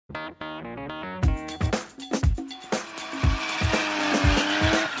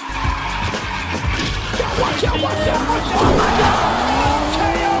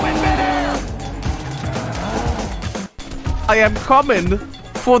I am coming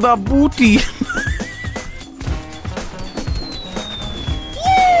for the booty.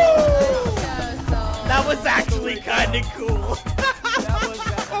 That was actually kind of cool.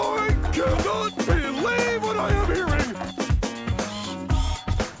 I cannot believe what I am hearing.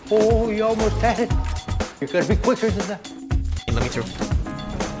 Oh, you almost had it. You're gonna be quicker than that. Let me through.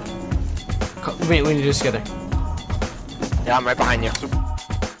 We need to do this together. Yeah, I'm right behind you.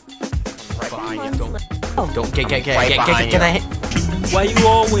 Right behind you. Don't get that. Why you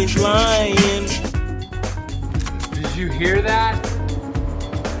always lying? Did you hear that?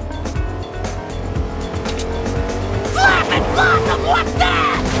 What's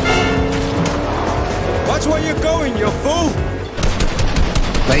that? Watch where you're going, you fool.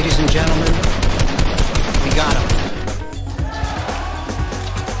 Ladies and gentlemen, we got him.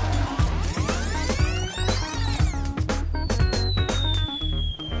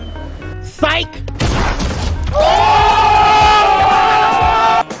 Psych!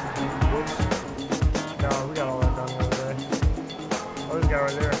 No, we got all that done the other day. Oh, this guy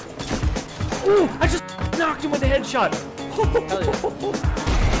right there. Ooh, I just knocked him with a headshot.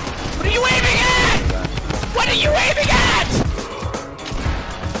 What are you aiming at? What are you aiming at?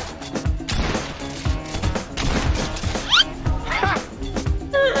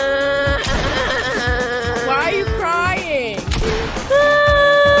 Why are you crying?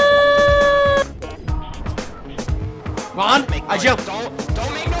 Come on, I jumped.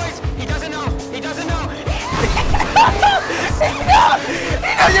 Don't make noise. He doesn't know. He doesn't know.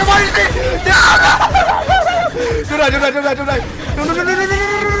 Do that. No,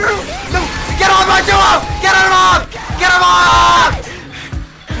 get on my duo! Get him off! Get him off!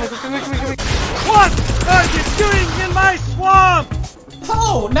 What are you doing in my swamp?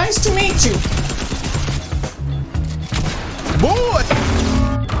 Oh, nice to meet you. Boy!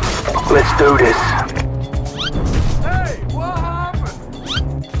 Let's do this. Hey, what happened?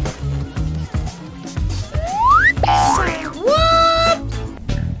 What?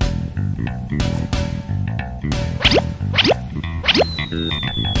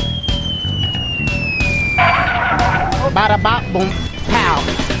 Bada bop boom pow.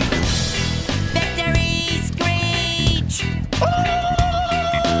 Victory screech!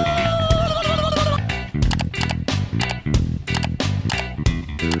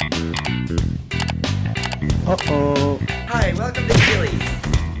 Uh-oh. Hi, welcome to Chili's.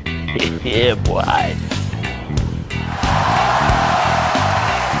 Yeah, boy.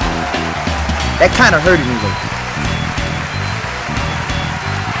 That kind of hurted me though.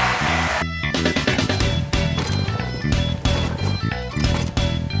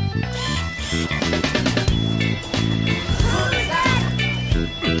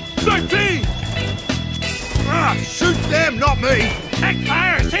 Shoot them, not me! Take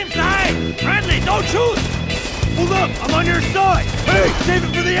fire! Same side! Friendly, don't shoot! Hold up, I'm on your side! Hey, save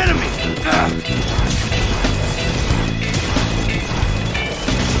it for the enemy!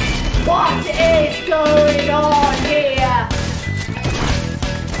 What is going on here?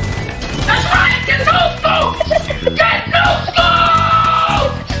 That's right! Get no smoke! Get no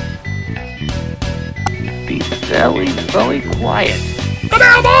smoke! Be very, very quiet.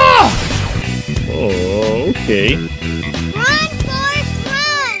 Oh, okay. Run, Forrest,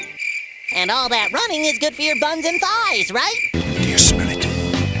 run! And all that running is good for your buns and thighs, right? Do you smell it?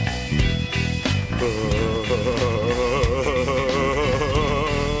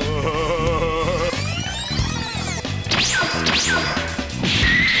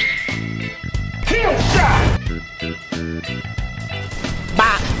 Kill shot!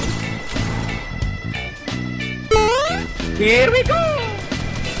 Bop. Here we go.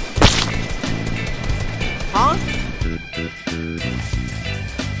 Huh?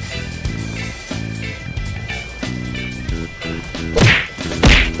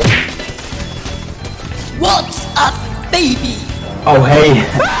 What's up, baby? Oh, hey.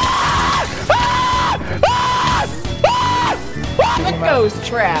 The ghost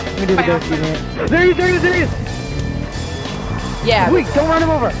trap. Let me do the ghosty man. There he is. Yeah. Wait, don't run him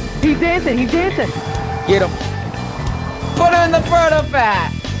over. He's dancing. Get him. Put him in the proto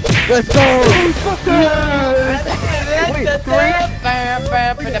fat. Let's go.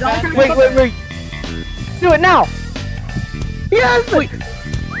 Wait. Do it now. Yes. Wait.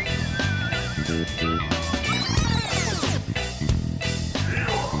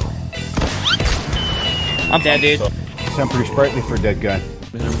 I'm dead, dude. Sound pretty sprightly for a dead guy.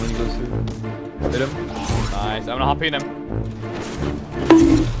 Hit him. Nice. I'm gonna hop in him.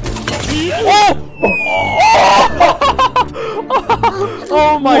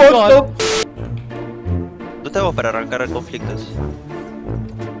 Oh my god. The estamos para arrancar conflictos.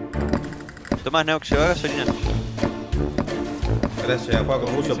 Tomás, Neox, lleva gasolina. Gracias, Juan,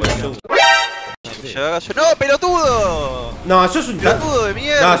 con mucho por eso. Lleva gasolina. ¡No, pelotudo! No, sos un pelotudo de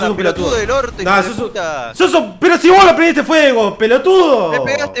mierda. No, sos un pelotudo del orto. No, sos un... Pero si vos lo prendiste fuego, pelotudo. Me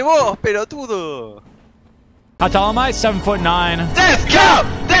pegaste vos, pelotudo. I tell him I 7'9". Let's go!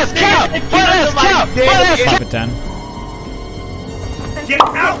 Let's go! Let's go! Let's go! 5'10". Get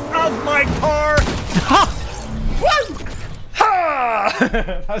out of my car!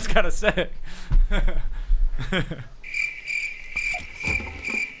 That was kind of sick.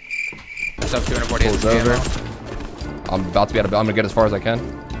 What's up, 240? Over. I'm about to be I'm gonna get as far as I can.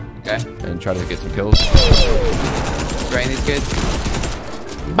 Okay. And try to get some kills. Spraying these kids.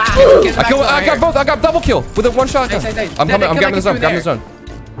 I got both. I got double kill with a one shot. Nice. I'm coming. I'm grabbing the zone. Grabbing the zone.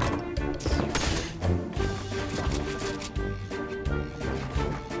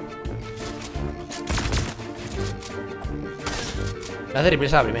 Me hace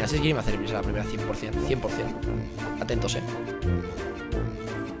represa la primera, sí que me hace represa la primera 100%, 100%. Atentos,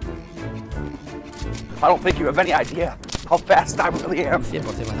 I don't think you have any idea how fast I really am. 100%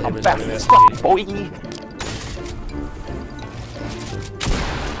 me I'm hace fast represa as la fuck, primera. boy.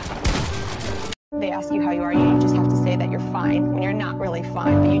 They ask you how you are, you just have to say that you're fine when you're not really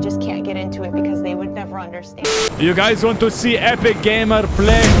fine, but you just can't get into it because they would never understand. You guys want to see epic gamer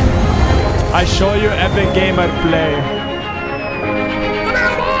play? I show you epic gamer play.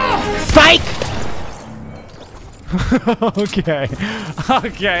 Psych! Okay.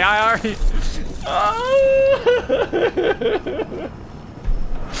 Okay, I already...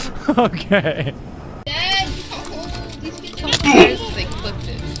 Okay. Dad, oh, these kids are scared they clipped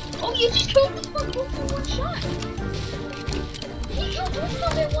it. Oh, you just killed the fuck for one shot. You killed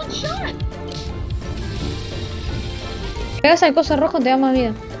both in one shot. Pegas al coso rojo, te da más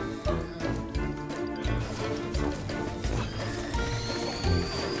vida.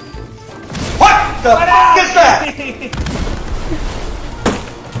 What the fuck is that?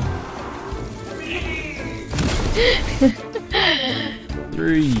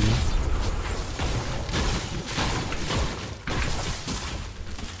 3.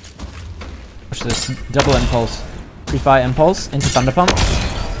 Push this double impulse. Pre-fire impulse into thunder pump.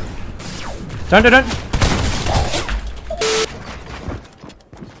 Don't.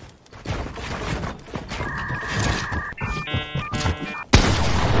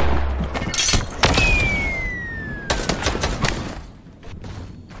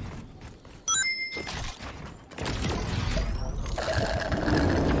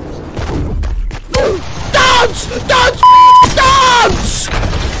 Dance!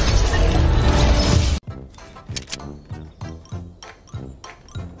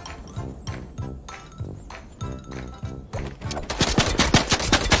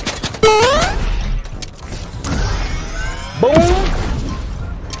 Boom!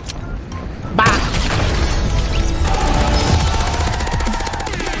 Bah!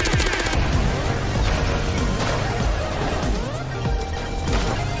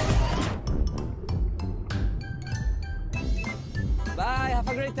 Bye, have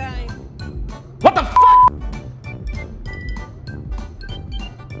a great time. What the fuck?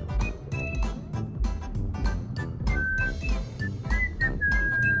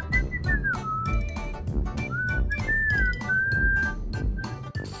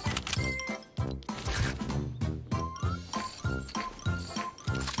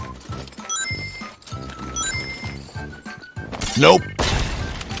 Nope.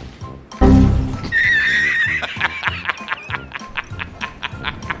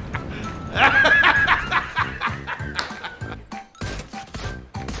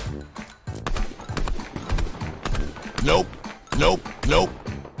 Nope.